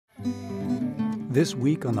This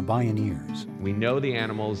week on the Bioneers. We know the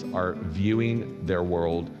animals are viewing their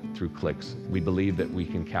world through clicks. We believe that we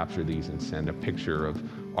can capture these and send a picture of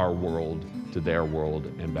our world to their world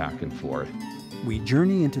and back and forth. We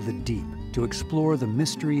journey into the deep to explore the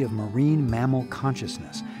mystery of marine mammal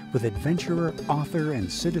consciousness with adventurer, author,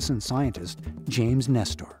 and citizen scientist James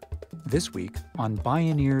Nestor. This week on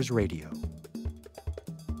Bioneers Radio.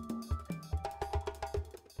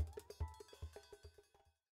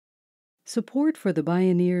 Support for the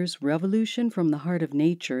Bioneers' Revolution from the Heart of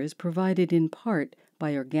Nature is provided in part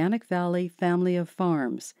by Organic Valley Family of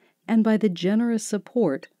Farms and by the generous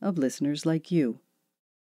support of listeners like you.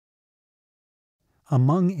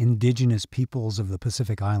 Among indigenous peoples of the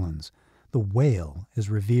Pacific Islands, the whale is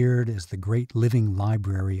revered as the great living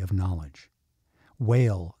library of knowledge.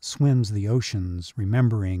 Whale swims the oceans,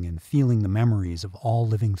 remembering and feeling the memories of all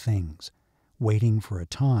living things, waiting for a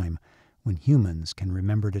time when humans can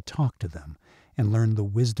remember to talk to them and learn the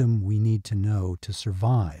wisdom we need to know to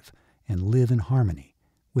survive and live in harmony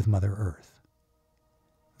with Mother Earth.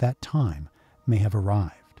 That time may have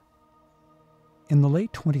arrived. In the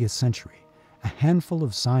late 20th century, a handful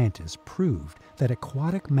of scientists proved that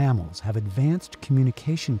aquatic mammals have advanced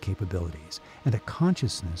communication capabilities and a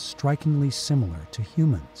consciousness strikingly similar to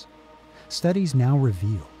humans. Studies now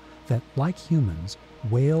reveal that, like humans,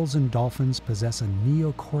 whales and dolphins possess a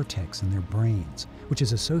neocortex in their brains, which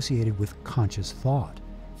is associated with conscious thought,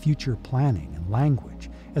 future planning, and language,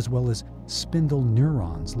 as well as spindle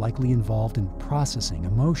neurons likely involved in processing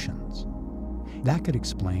emotions. That could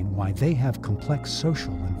explain why they have complex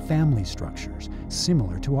social and family structures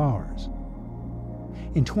similar to ours.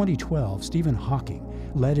 In 2012, Stephen Hawking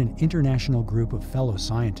led an international group of fellow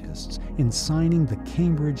scientists in signing the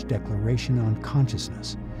Cambridge Declaration on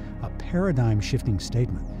Consciousness, a paradigm-shifting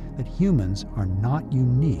statement that humans are not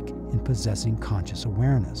unique in possessing conscious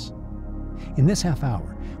awareness. In this half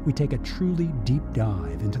hour, we take a truly deep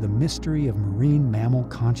dive into the mystery of marine mammal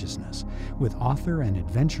consciousness with author and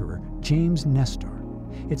adventurer James Nestor.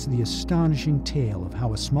 It's the astonishing tale of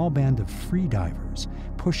how a small band of freedivers,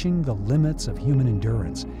 pushing the limits of human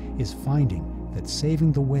endurance, is finding that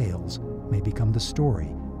saving the whales may become the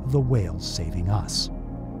story of the whales saving us.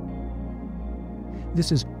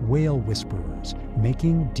 This is Whale Whisperers,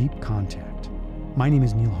 Making Deep Contact. My name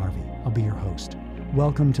is Neil Harvey. I'll be your host.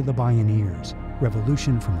 Welcome to the Bioneers,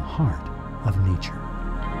 Revolution from the Heart of Nature.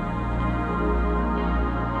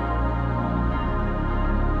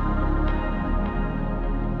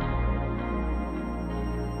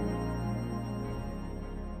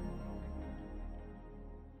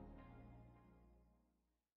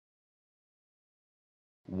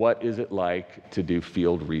 What is it like to do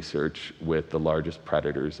field research with the largest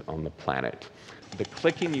predators on the planet? The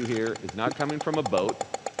clicking you hear is not coming from a boat.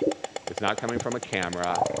 It's not coming from a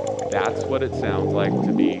camera. That's what it sounds like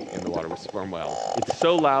to be in the water with sperm whales. It's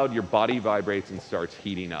so loud your body vibrates and starts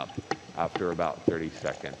heating up after about 30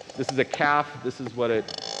 seconds. This is a calf. This is what it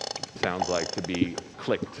sounds like to be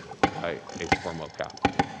clicked by a sperm whale calf.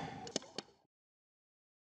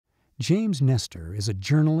 James Nestor is a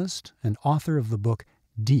journalist and author of the book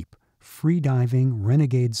Deep, Freediving,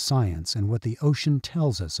 Renegade Science and What the Ocean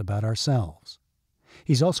Tells Us About Ourselves.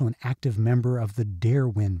 He's also an active member of the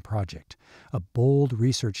Darewin Project, a bold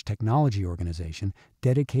research technology organization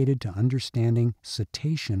dedicated to understanding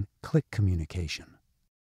cetacean click communication.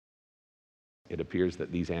 It appears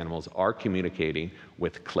that these animals are communicating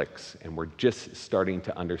with clicks, and we're just starting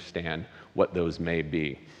to understand what those may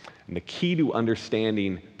be. And the key to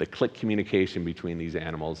understanding the click communication between these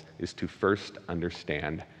animals is to first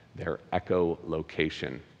understand their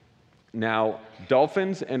echolocation. Now,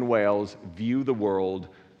 dolphins and whales view the world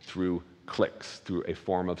through clicks, through a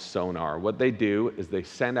form of sonar. What they do is they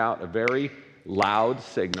send out a very loud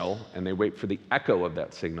signal, and they wait for the echo of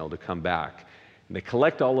that signal to come back. And they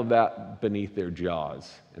collect all of that beneath their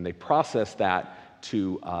jaws, and they process that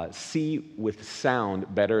to see with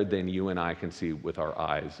sound better than you and I can see with our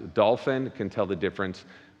eyes. A dolphin can tell the difference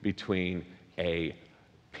between a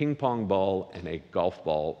ping pong ball and a golf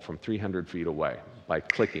ball from 300 feet away by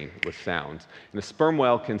clicking with sounds. And a sperm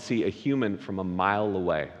whale can see a human from a mile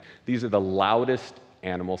away. These are the loudest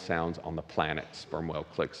animal sounds on the planet, sperm whale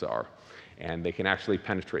clicks are. And they can actually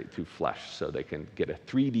penetrate through flesh, so they can get a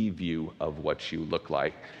 3D view of what you look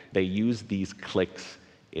like. They use these clicks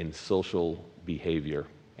in social behavior,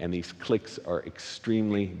 and these clicks are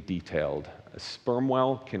extremely detailed. A sperm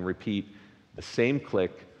whale can repeat the same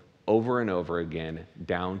click over and over again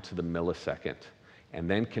down to the millisecond, and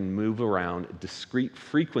then can move around discrete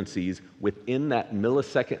frequencies within that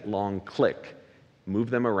millisecond long click,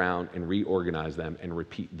 move them around and reorganize them and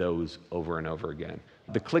repeat those over and over again.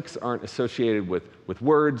 The clicks aren't associated with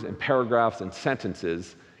words and paragraphs and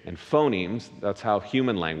sentences and phonemes. That's how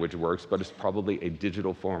human language works, but it's probably a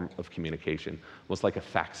digital form of communication, almost like a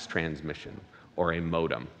fax transmission or a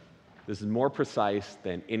modem. This is more precise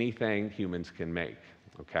than anything humans can make,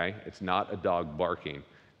 okay? It's not a dog barking.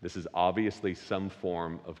 This is obviously some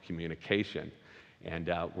form of communication,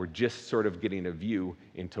 and we're just sort of getting a view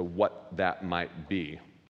into what that might be.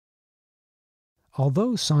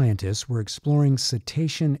 Although scientists were exploring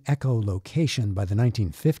cetacean echolocation by the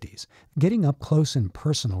 1950s, getting up close and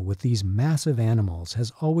personal with these massive animals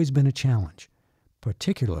has always been a challenge,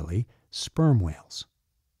 particularly sperm whales.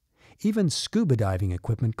 Even scuba diving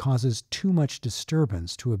equipment causes too much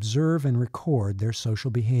disturbance to observe and record their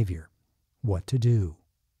social behavior. What to do?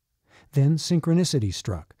 Then synchronicity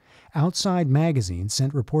struck. Outside Magazine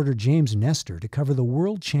sent reporter James Nestor to cover the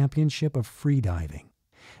World Championship of freediving.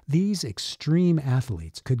 These extreme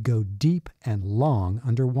athletes could go deep and long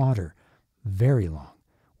underwater, very long,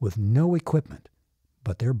 with no equipment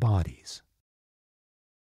but their bodies.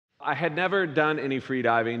 I had never done any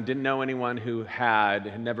freediving, didn't know anyone who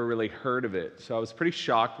had never really heard of it. So I was pretty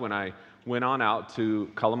shocked when I went on out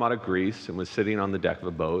to Kalamata, Greece, and was sitting on the deck of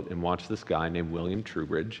a boat and watched this guy named William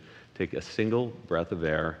Trubridge take a single breath of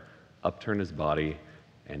air, upturn his body,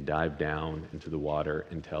 and dive down into the water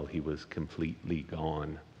until he was completely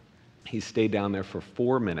gone. He stayed down there for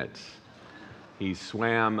 4 minutes. He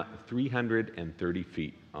swam 330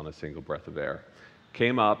 feet on a single breath of air.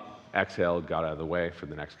 Came up, exhaled, got out of the way for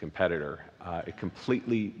the next competitor. It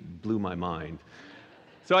completely blew my mind.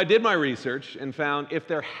 So I did my research and found if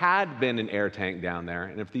there had been an air tank down there,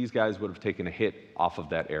 and if these guys would have taken a hit off of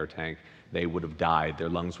that air tank, they would have died. Their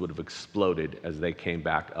lungs would have exploded as they came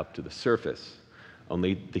back up to the surface.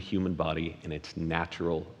 Only the human body in its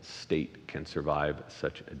natural state can survive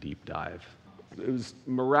such a deep dive. It was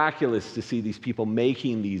miraculous to see these people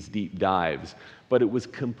making these deep dives, but it was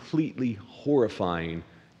completely horrifying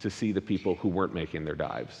to see the people who weren't making their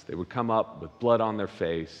dives. They would come up with blood on their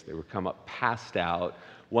face, they would come up passed out.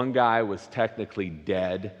 One guy was technically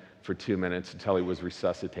dead for 2 minutes until he was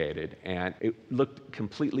resuscitated, and it looked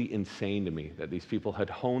completely insane to me that these people had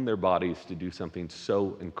honed their bodies to do something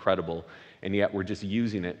so incredible, and yet we're just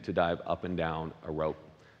using it to dive up and down a rope,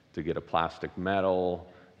 to get a plastic medal,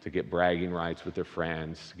 to get bragging rights with their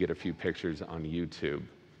friends, to get a few pictures on YouTube.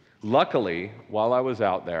 Luckily, while I was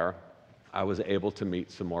out there, I was able to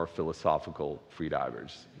meet some more philosophical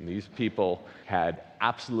freedivers. And these people had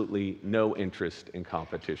absolutely no interest in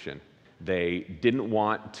competition. They didn't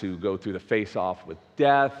want to go through the face-off with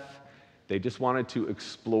death. They just wanted to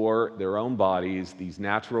explore their own bodies, these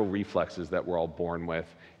natural reflexes that we're all born with,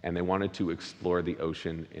 and they wanted to explore the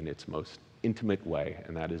ocean in its most intimate way,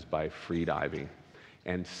 and that is by freediving.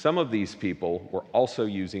 And some of these people were also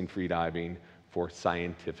using freediving for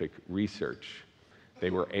scientific research. They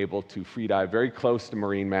were able to freedive very close to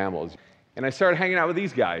marine mammals. And I started hanging out with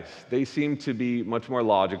these guys. They seemed to be much more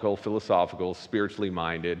logical, philosophical, spiritually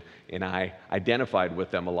minded, and I identified with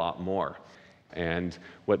them a lot more. And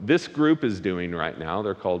what this group is doing right now,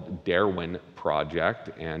 they're called Darwin Project,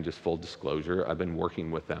 and just full disclosure, I've been working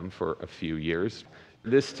with them for a few years.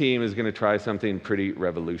 This team is going to try something pretty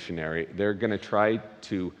revolutionary. They're going to try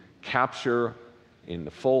to capture in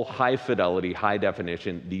the full high fidelity, high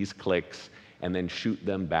definition, these clicks, and then shoot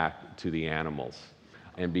them back to the animals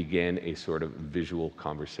and begin a sort of visual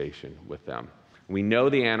conversation with them. We know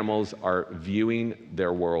the animals are viewing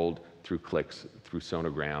their world through clicks, through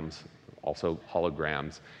sonograms, also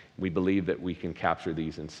holograms. We believe that we can capture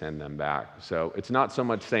these and send them back. So it's not so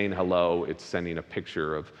much saying hello, it's sending a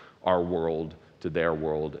picture of our world to their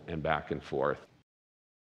world and back and forth.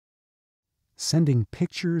 Sending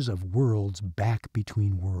pictures of worlds back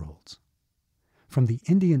between worlds. From the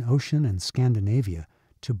Indian Ocean and Scandinavia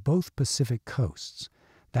to both Pacific coasts,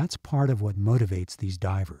 that's part of what motivates these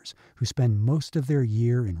divers, who spend most of their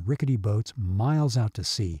year in rickety boats miles out to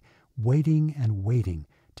sea, waiting and waiting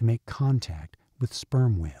to make contact with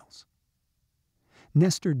sperm whales.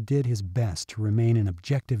 Nestor did his best to remain an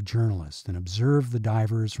objective journalist and observe the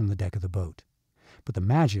divers from the deck of the boat. But the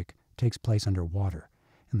magic takes place underwater,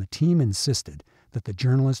 and the team insisted that the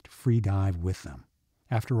journalist free dive with them.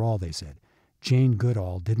 After all, they said, Jane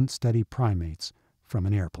Goodall didn't study primates from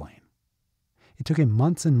an airplane. It took him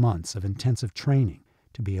months and months of intensive training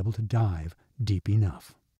to be able to dive deep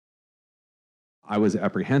enough. I was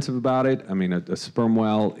apprehensive about it. I mean, a sperm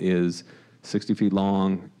whale is 60 feet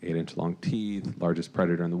long, 8-inch long teeth, largest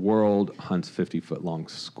predator in the world, hunts 50-foot long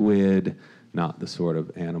squid, not the sort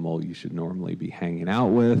of animal you should normally be hanging out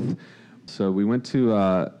with. So we went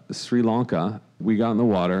to Sri Lanka. We got in the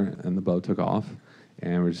water and the boat took off.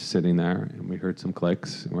 And we're just sitting there, and we heard some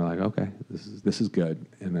clicks, and we're like, okay, this is good.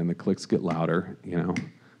 And then the clicks get louder,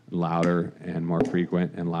 louder and more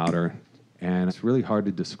frequent and louder. And it's really hard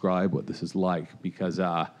to describe what this is like because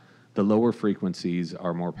the lower frequencies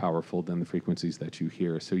are more powerful than the frequencies that you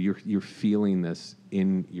hear. So you're feeling this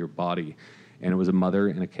in your body. And it was a mother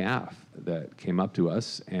and a calf that came up to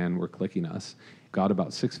us and were clicking us, got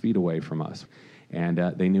about 6 feet away from us. And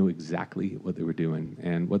they knew exactly what they were doing.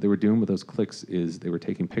 And what they were doing with those clicks is they were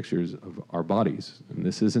taking pictures of our bodies. And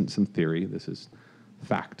this isn't some theory, this is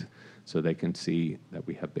fact. So they can see that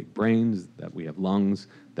we have big brains, that we have lungs,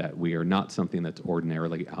 that we are not something that's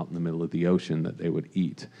ordinarily out in the middle of the ocean that they would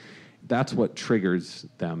eat. That's what triggers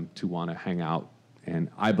them to want to hang out, and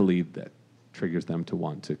I believe that triggers them to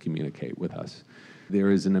want to communicate with us. There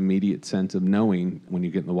is an immediate sense of knowing when you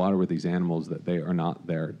get in the water with these animals that they are not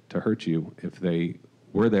there to hurt you. If they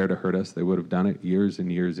were there to hurt us, they would have done it years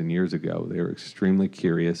and years and years ago. They were extremely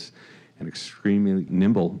curious and extremely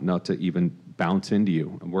nimble not to even bounce into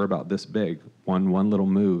you. And we're about this big, one little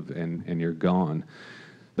move and you're gone.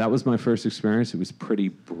 That was my first experience. It was pretty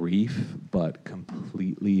brief, but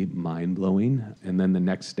completely mind-blowing. And then the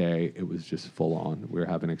next day, it was just full on. We were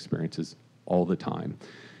having experiences all the time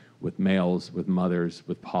with males, with mothers,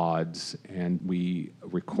 with pods. And we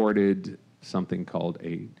recorded something called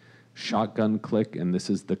a shotgun click, and this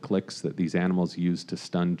is the clicks that these animals use to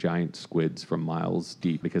stun giant squids from miles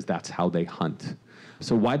deep, because that's how they hunt.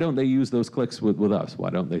 So why don't they use those clicks with us? Why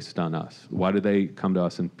don't they stun us? Why do they come to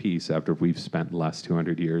us in peace after we've spent the last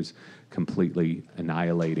 200 years completely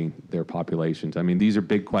annihilating their populations? I mean, these are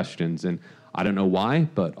big questions, and I don't know why,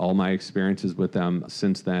 but all my experiences with them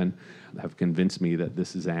since then have convinced me that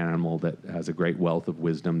this is an animal that has a great wealth of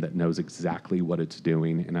wisdom, that knows exactly what it's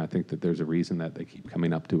doing, and I think that there's a reason that they keep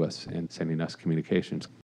coming up to us and sending us communications.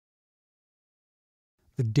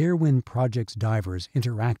 The Darwin Project's divers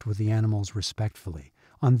interact with the animals respectfully,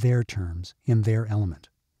 on their terms, in their element.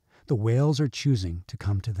 The whales are choosing to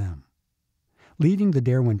come to them. Leading the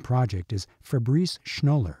Darwin Project is Fabrice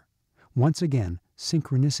Schnoller. Once again,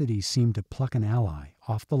 synchronicity seemed to pluck an ally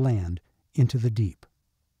off the land into the deep.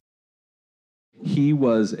 He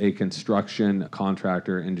was a construction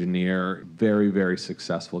contractor, engineer, very, very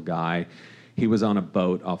successful guy. He was on a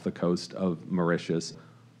boat off the coast of Mauritius,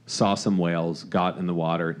 saw some whales, got in the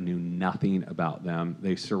water, knew nothing about them.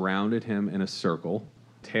 They surrounded him in a circle,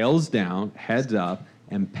 tails down, heads up,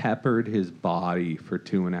 and peppered his body for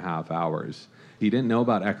 2.5 hours. He didn't know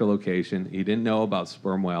about echolocation. He didn't know about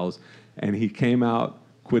sperm whales. And he came out,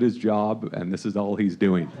 quit his job, and this is all he's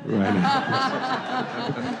doing right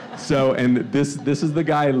now. So, and this is the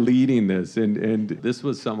guy leading this, and this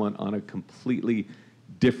was someone on a completely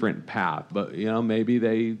different path. But, maybe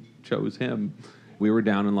they chose him. We were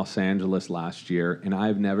down in Los Angeles last year, and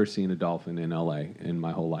I've never seen a dolphin in LA in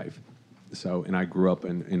my whole life. So, and I grew up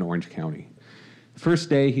in Orange County. The first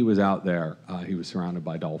day he was out there, he was surrounded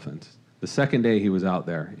by dolphins. The second day he was out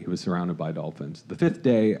there, he was surrounded by dolphins. The fifth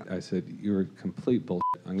day, I said, "You're complete bullshit.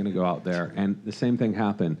 I'm going to go out there." And the same thing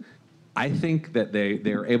happened. I think that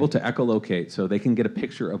they're able to echolocate, so they can get a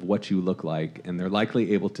picture of what you look like, and they're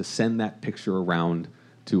likely able to send that picture around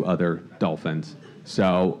to other dolphins.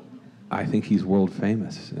 So I think he's world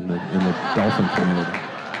famous in the dolphin community.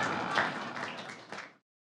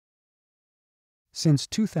 Since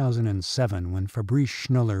 2007, when Fabrice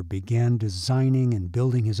Schnoller began designing and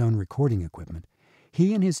building his own recording equipment,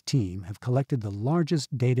 he and his team have collected the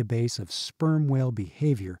largest database of sperm whale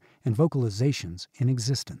behavior and vocalizations in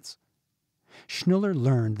existence. Schnoller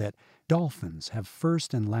learned that dolphins have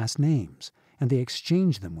first and last names, and they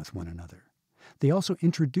exchange them with one another. They also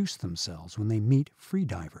introduce themselves when they meet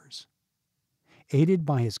freedivers. Aided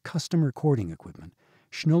by his custom recording equipment,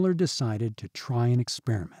 Schnoller decided to try an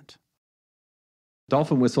experiment.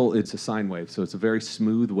 Dolphin whistle, it's a sine wave, so it's a very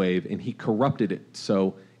smooth wave, and he corrupted it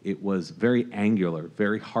so it was very angular,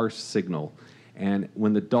 very harsh signal. And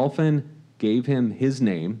when the dolphin gave him his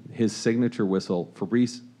name, his signature whistle,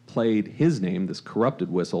 Fabrice played his name, this corrupted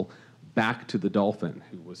whistle, back to the dolphin,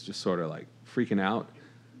 who was just sort of like freaking out.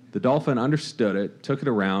 The dolphin understood it, took it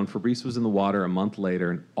around. Fabrice was in the water a month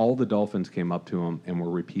later, and all the dolphins came up to him and were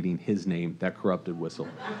repeating his name, that corrupted whistle.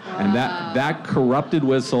 And that corrupted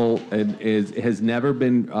whistle has never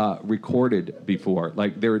been recorded before.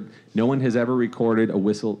 Like, no one has ever recorded a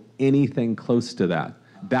whistle anything close to that.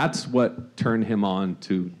 That's what turned him on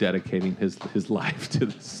to dedicating his life to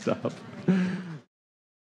this stuff.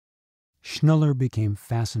 Schnoller became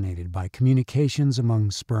fascinated by communications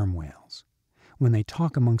among sperm whales. When they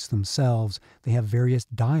talk amongst themselves, they have various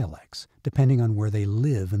dialects, depending on where they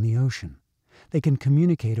live in the ocean. They can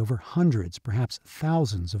communicate over hundreds, perhaps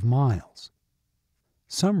thousands of miles.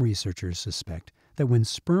 Some researchers suspect that when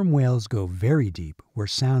sperm whales go very deep, where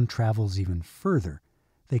sound travels even further,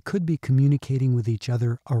 they could be communicating with each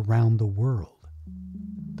other around the world.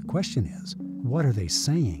 The question is, what are they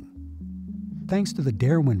saying? Thanks to the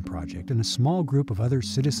Darwin Project and a small group of other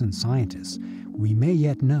citizen scientists, we may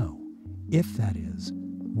yet know if, that is,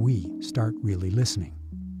 we start really listening.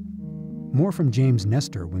 More from James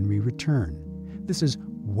Nestor when we return. This is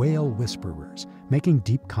Whale Whisperers, Making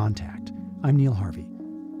Deep Contact. I'm Neil Harvey.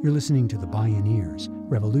 You're listening to the Bioneers,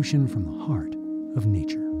 Revolution from the Heart of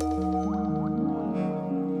Nature.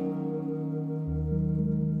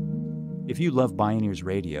 If you love Bioneers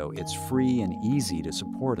Radio, it's free and easy to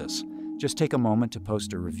support us. Just take a moment to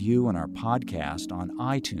post a review on our podcast on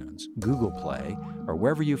iTunes, Google Play, or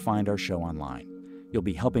wherever you find our show online. You'll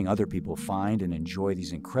be helping other people find and enjoy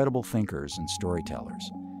these incredible thinkers and storytellers.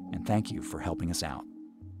 And thank you for helping us out.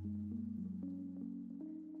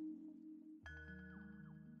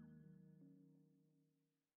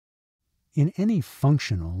 In any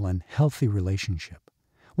functional and healthy relationship,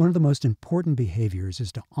 one of the most important behaviors is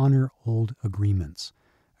to honor old agreements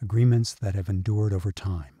that have endured over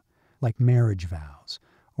time, like marriage vows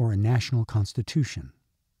or a national constitution.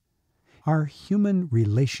 Our human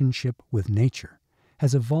relationship with nature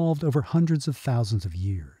has evolved over hundreds of thousands of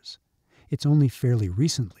years. It's only fairly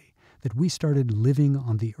recently that we started living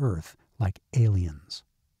on the earth like aliens.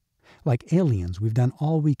 Like aliens, we've done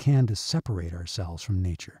all we can to separate ourselves from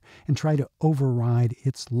nature and try to override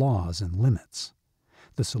its laws and limits.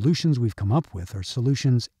 The solutions we've come up with are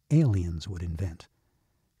solutions aliens would invent.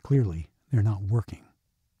 Clearly, they're not working.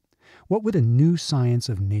 What would a new science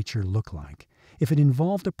of nature look like if it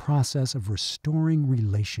involved a process of restoring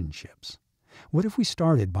relationships? What if we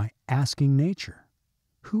started by asking nature,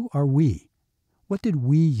 who are we? What did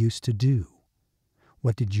we used to do?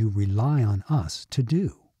 What did you rely on us to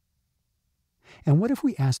do? And what if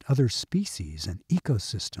we asked other species and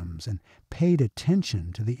ecosystems and paid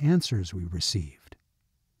attention to the answers we received?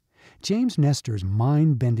 James Nestor's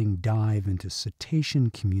mind-bending dive into cetacean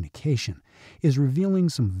communication is revealing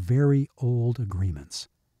some very old agreements.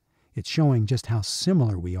 It's showing just how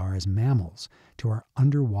similar we are as mammals to our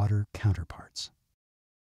underwater counterparts.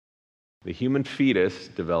 The human fetus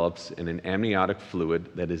develops in an amniotic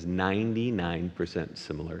fluid that is 99%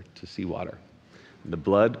 similar to seawater. The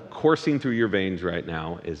blood coursing through your veins right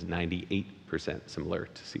now is 98% similar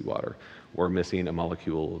to seawater. We're missing a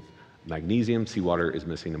molecule of magnesium. Seawater is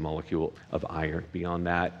missing a molecule of iron. Beyond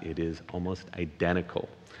that, it is almost identical.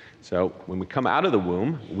 So when we come out of the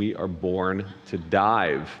womb, we are born to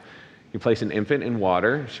dive. You place an infant in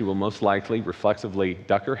water, she will most likely reflexively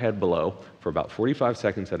duck her head below for about 45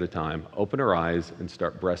 seconds at a time, open her eyes, and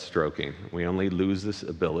start breaststroking. We only lose this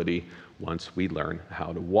ability once we learn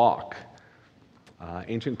how to walk.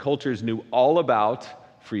 Ancient cultures knew all about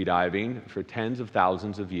freediving for tens of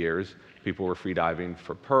thousands of years. People were freediving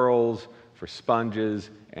for pearls, for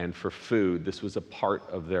sponges, and for food. This was a part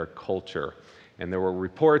of their culture. And there were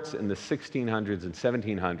reports in the 1600s and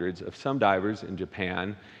 1700s of some divers in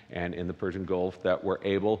Japan and in the Persian Gulf that were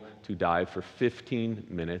able to dive for 15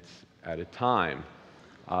 minutes at a time,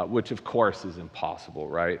 which of course is impossible,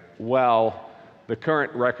 right? Well, the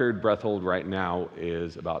current record breath hold right now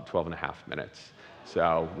is about 12 and a half minutes.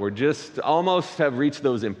 So we're just almost have reached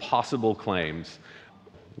those impossible claims.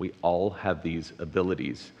 We all have these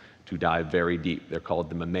abilities to dive very deep. They're called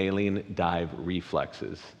the mammalian dive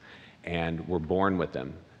reflexes, and we're born with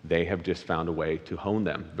them. They have just found a way to hone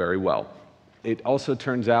them very well. It also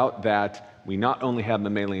turns out that we not only have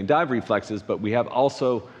mammalian dive reflexes, but we have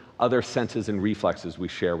also other senses and reflexes we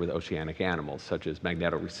share with oceanic animals, such as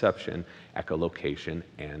magnetoreception, echolocation,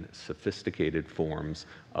 and sophisticated forms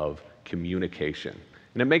of communication.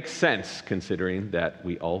 And it makes sense considering that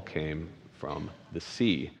we all came from the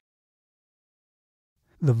sea.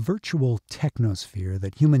 The virtual technosphere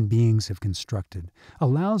that human beings have constructed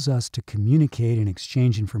allows us to communicate and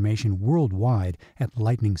exchange information worldwide at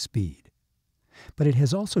lightning speed. But it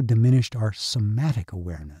has also diminished our somatic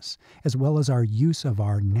awareness, as well as our use of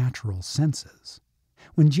our natural senses.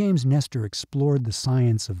 When James Nestor explored the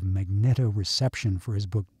science of magnetoreception for his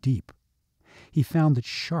book Deep, he found that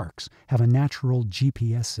sharks have a natural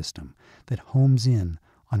GPS system that homes in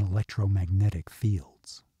on electromagnetic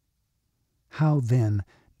fields. How, then,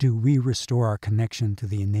 do we restore our connection to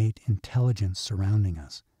the innate intelligence surrounding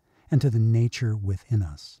us and to the nature within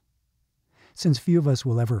us? Since few of us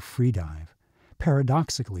will ever freedive,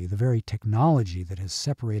 paradoxically, the very technology that has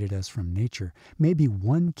separated us from nature may be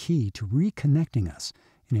one key to reconnecting us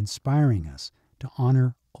and inspiring us to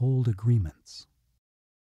honor old agreements.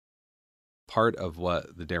 part of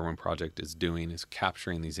what the Darwin Project is doing is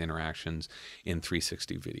capturing these interactions in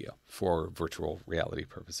 360 video for virtual reality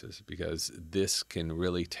purposes, because this can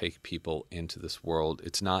really take people into this world.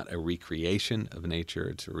 It's not a recreation of nature,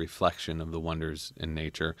 it's a reflection of the wonders in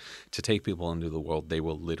nature to take people into the world they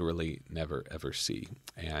will literally never ever see.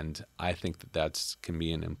 And I think that that can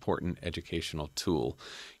be an important educational tool.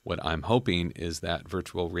 What I'm hoping is that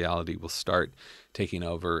virtual reality will start taking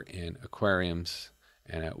over in aquariums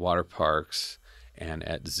and at water parks and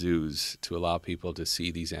at zoos to allow people to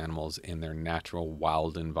see these animals in their natural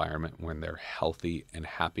wild environment when they're healthy and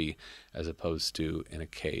happy, as opposed to in a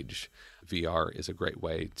cage. VR is a great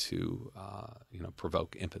way to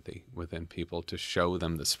provoke empathy within people, to show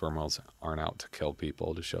them that sperm whales aren't out to kill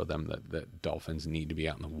people, to show them that dolphins need to be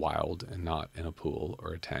out in the wild and not in a pool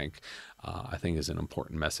or a tank, I think is an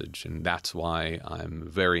important message. And that's why I'm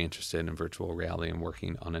very interested in virtual reality. I'm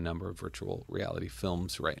working on a number of virtual reality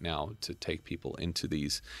films right now to take people into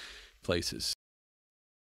these places.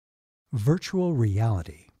 Virtual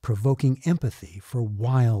reality provoking empathy for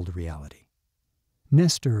wild reality.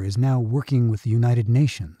 Nestor is now working with the United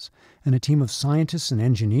Nations and a team of scientists and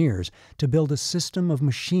engineers to build a system of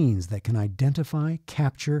machines that can identify,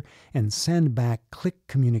 capture, and send back click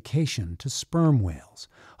communication to sperm whales,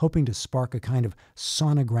 hoping to spark a kind of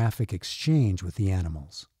sonographic exchange with the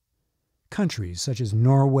animals. Countries such as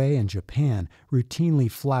Norway and Japan routinely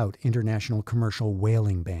flout international commercial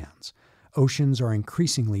whaling bans. Oceans are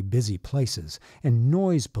increasingly busy places, and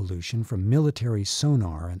noise pollution from military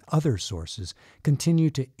sonar and other sources continue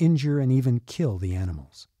to injure and even kill the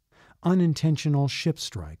animals. Unintentional ship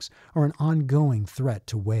strikes are an ongoing threat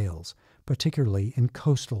to whales, particularly in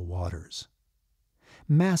coastal waters.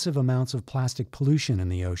 Massive amounts of plastic pollution in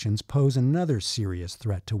the oceans pose another serious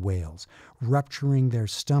threat to whales, rupturing their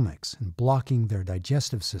stomachs and blocking their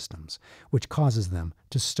digestive systems, which causes them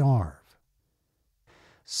to starve.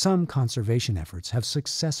 Some conservation efforts have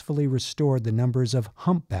successfully restored the numbers of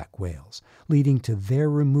humpback whales, leading to their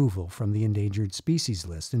removal from the endangered species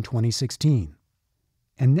list in 2016.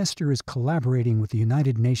 And Nestor is collaborating with the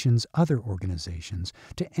United Nations' other organizations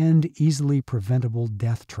to end easily preventable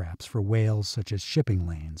death traps for whales such as shipping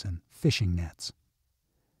lanes and fishing nets.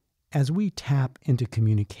 As we tap into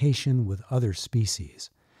communication with other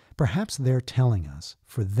species, perhaps they're telling us,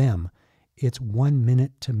 for them, it's 1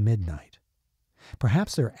 minute to midnight.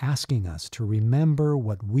 Perhaps they're asking us to remember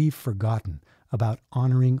what we've forgotten about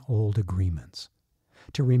honoring old agreements.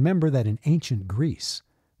 To remember that in ancient Greece,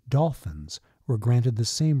 dolphins were granted the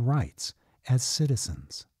same rights as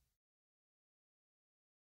citizens.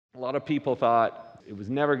 A lot of people thought it was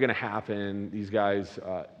never going to happen. These guys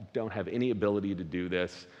don't have any ability to do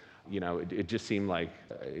this. It just seemed like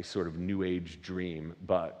a sort of new age dream,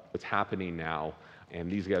 but it's happening now.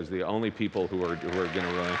 And these guys are the only people who are going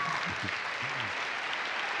to really...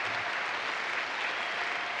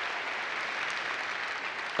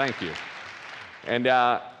 Thank you. And,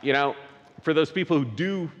 for those people who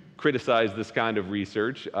do criticize this kind of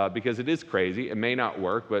research, because it is crazy, it may not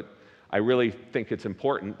work, but I really think it's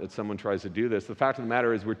important that someone tries to do this. The fact of the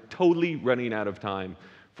matter is we're totally running out of time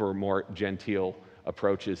for more genteel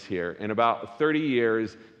approaches here. In about 30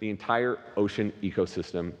 years, the entire ocean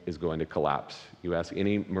ecosystem is going to collapse. You ask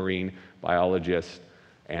any marine biologist,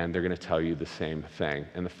 and they're going to tell you the same thing.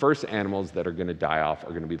 And the first animals that are going to die off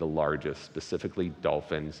are going to be the largest, specifically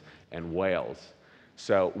dolphins and whales.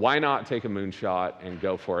 So why not take a moonshot and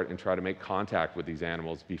go for it and try to make contact with these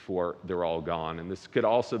animals before they're all gone? And this could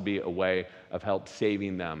also be a way of help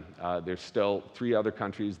saving them. There's still 3 other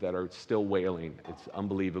countries that are still whaling. It's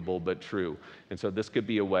unbelievable, but true. And so this could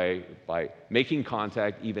be a way, by making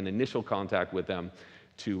contact, even initial contact with them,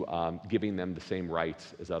 to giving them the same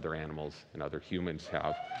rights as other animals and other humans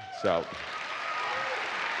have.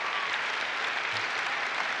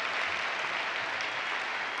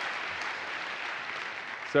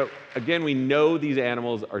 So again, we know these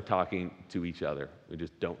animals are talking to each other. We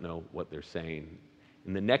just don't know what they're saying.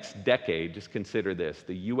 In the next decade, just consider this,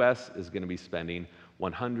 the US is going to be spending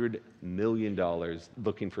 $100 million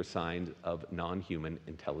looking for signs of non-human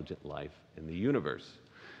intelligent life in the universe.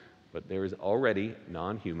 But there is already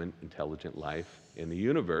non-human intelligent life in the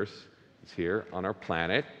universe. It's here on our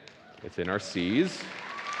planet. It's in our seas.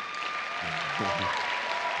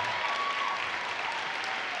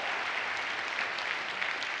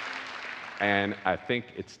 And I think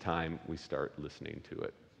it's time we start listening to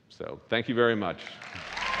it. So thank you very much.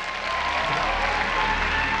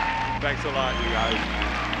 Thanks a lot, you guys.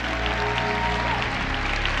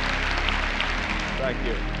 Thank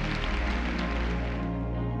you.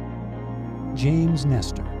 James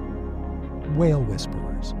Nestor, Whale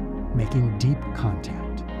Whisperers, Making Deep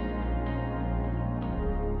Contact.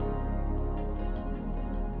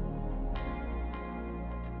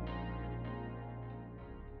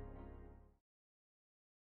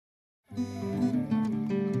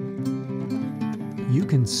 You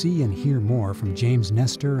can see and hear more from James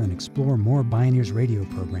Nestor and explore more Bioneers radio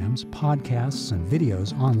programs, podcasts, and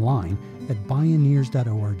videos online at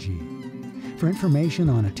bioneers.org. For information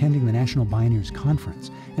on attending the National Bioneers Conference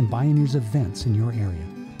and Bioneers events in your area,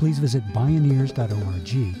 please visit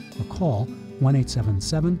bioneers.org or call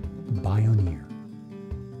 1-877-BIONEER.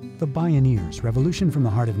 The Bioneers, Revolution from the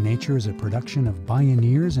Heart of Nature is a production of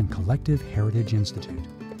Bioneers and Collective Heritage Institute.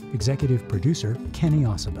 Executive producer, Kenny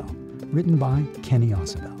Ausubel. Written by Kenny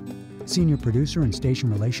Ausubel. Senior producer and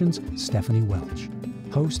station relations, Stephanie Welch.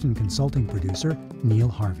 Host and consulting producer, Neil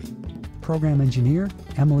Harvey. Program engineer,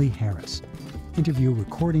 Emily Harris. Interview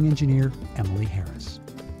recording engineer, Emily Harris.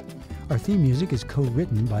 Our theme music is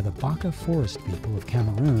co-written by the Baka Forest people of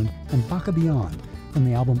Cameroon and Baka Beyond from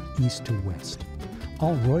the album East to West.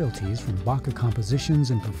 All royalties from Baka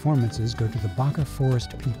compositions and performances go to the Baka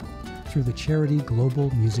Forest people through the charity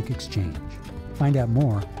Global Music Exchange. Find out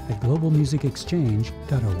more at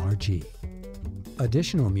globalmusicexchange.org.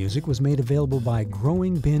 Additional music was made available by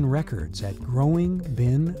Growing Bin Records at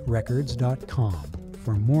growingbinrecords.com.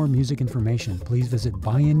 For more music information, please visit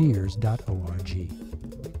bioneers.org.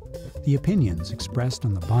 The opinions expressed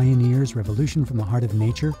on the Bioneers Revolution from the Heart of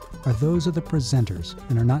Nature are those of the presenters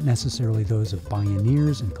and are not necessarily those of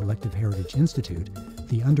Bioneers and Collective Heritage Institute,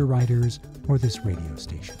 the underwriters, or this radio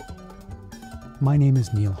station. My name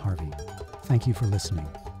is Neil Harvey. Thank you for listening.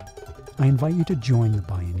 I invite you to join the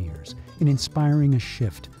Bioneers in inspiring a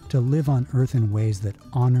shift to live on Earth in ways that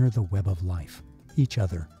honor the web of life, each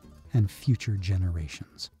other, and future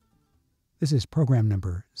generations. This is program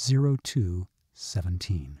number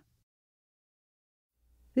 0217.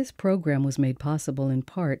 This program was made possible in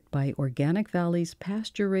part by Organic Valley's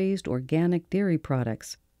pasture-raised organic dairy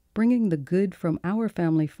products, bringing the good from our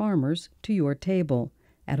family farmers to your table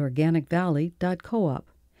at organicvalley.coop,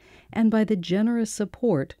 and by the generous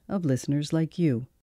support of listeners like you.